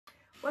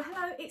Well,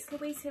 hello, it's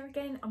Louise here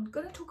again. I'm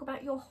going to talk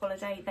about your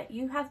holiday that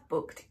you have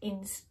booked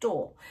in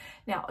store.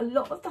 Now, a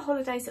lot of the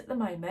holidays at the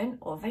moment,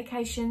 or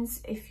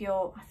vacations, if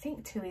you're, I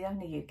think TUI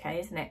only UK,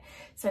 isn't it?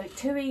 So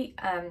TUI,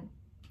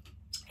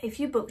 if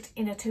you booked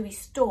in a TUI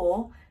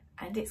store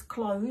and it's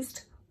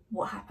closed,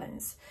 what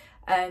happens?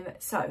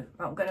 So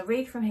I'm going to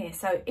read from here.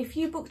 So if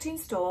you booked in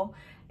store,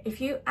 if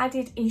you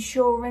added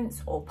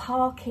insurance or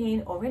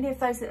parking or any of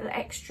those little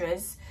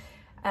extras,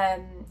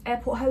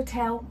 airport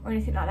hotel or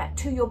anything like that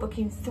to your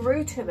booking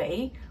through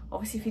TUI,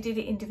 obviously if you did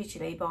it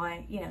individually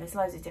by, you know, there's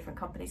loads of different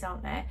companies,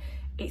 aren't there?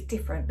 It's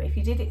different, but if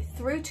you did it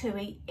through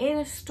TUI in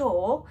a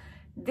store,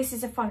 this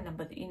is a phone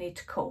number that you need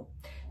to call.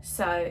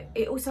 So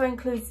it also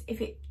includes if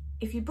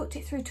you booked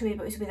it through TUI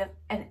but it was with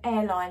an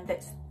airline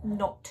that's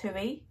not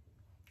TUI.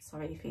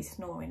 Sorry if he's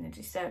snoring and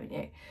disturbing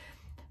you.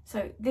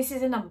 So this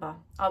is a number.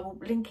 I will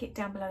link it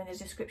down below in the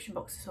description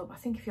box as well. But I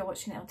think if you're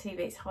watching it on TV,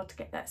 it's hard to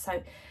get that.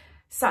 So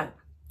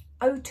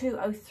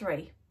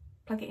 0203,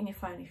 plug it in your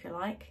phone if you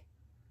like,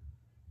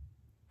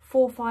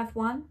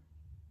 451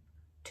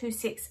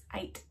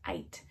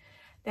 2688.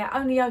 They're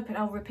only open,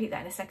 I'll repeat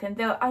that in a second,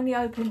 they're only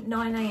open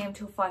 9 AM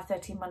till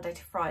 5:30 Monday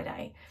to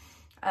Friday.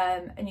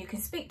 And you can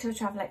speak to a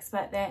travel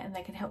expert there and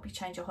they can help you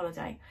change your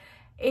holiday.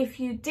 If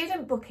you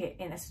didn't book it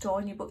in a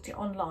store and you booked it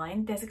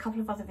online, there's a couple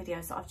of other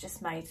videos that I've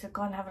just made, so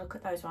go and have a look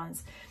at those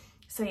ones.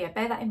 So yeah,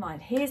 bear that in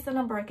mind. Here's the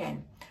number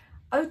again,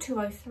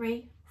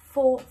 0203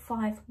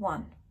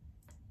 451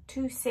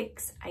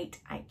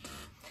 2688.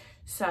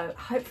 So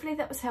hopefully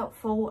that was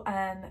helpful.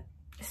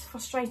 It's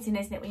frustrating,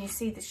 isn't it, when you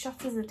see the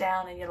shutters are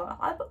down and you're like,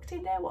 I booked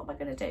in there, what am I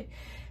going to do?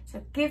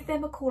 So give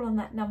them a call on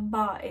that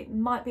number. It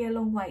might be a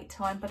long wait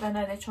time, but I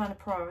know they're trying to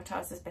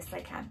prioritise as best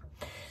they can.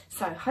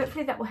 So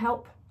hopefully that will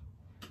help.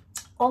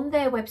 On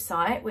their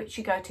website, which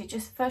you go to,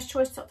 just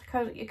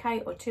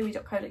firstchoice.co.uk or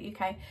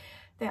tui.co.uk,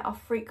 there are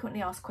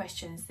frequently asked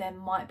questions. There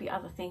might be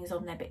other things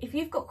on there, but if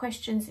you've got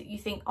questions that you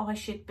think, oh, I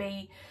should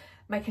be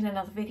making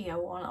another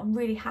video on, I'm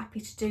really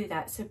happy to do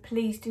that. So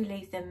please do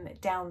leave them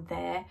down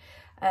there,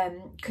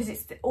 because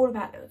it's all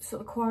about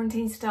sort of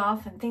quarantine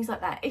stuff and things like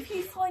that. If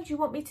you find you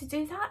want me to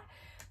do that,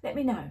 let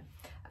me know,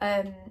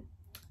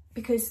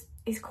 because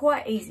it's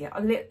quite easy.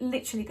 I'm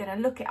literally going to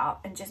look it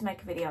up and just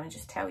make a video and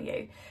just tell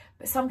you.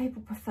 But some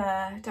people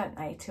prefer, don't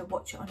they, to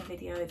watch it on a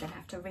video, then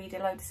have to read a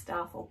load of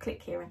stuff or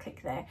click here and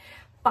click there.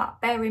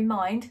 But bear in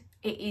mind,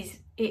 it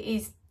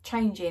is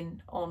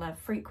changing on a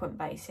frequent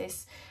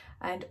basis.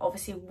 And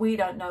obviously we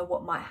don't know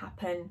what might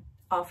happen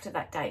after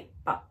that date.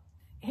 But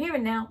here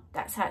and now,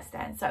 that's how it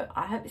stands. So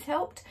I hope it's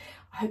helped.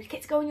 I hope you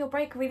get to go on your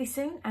break really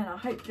soon. And I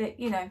hope that,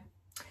 you know,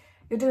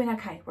 you're doing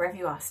okay wherever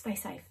you are. Stay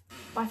safe.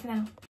 Bye for now.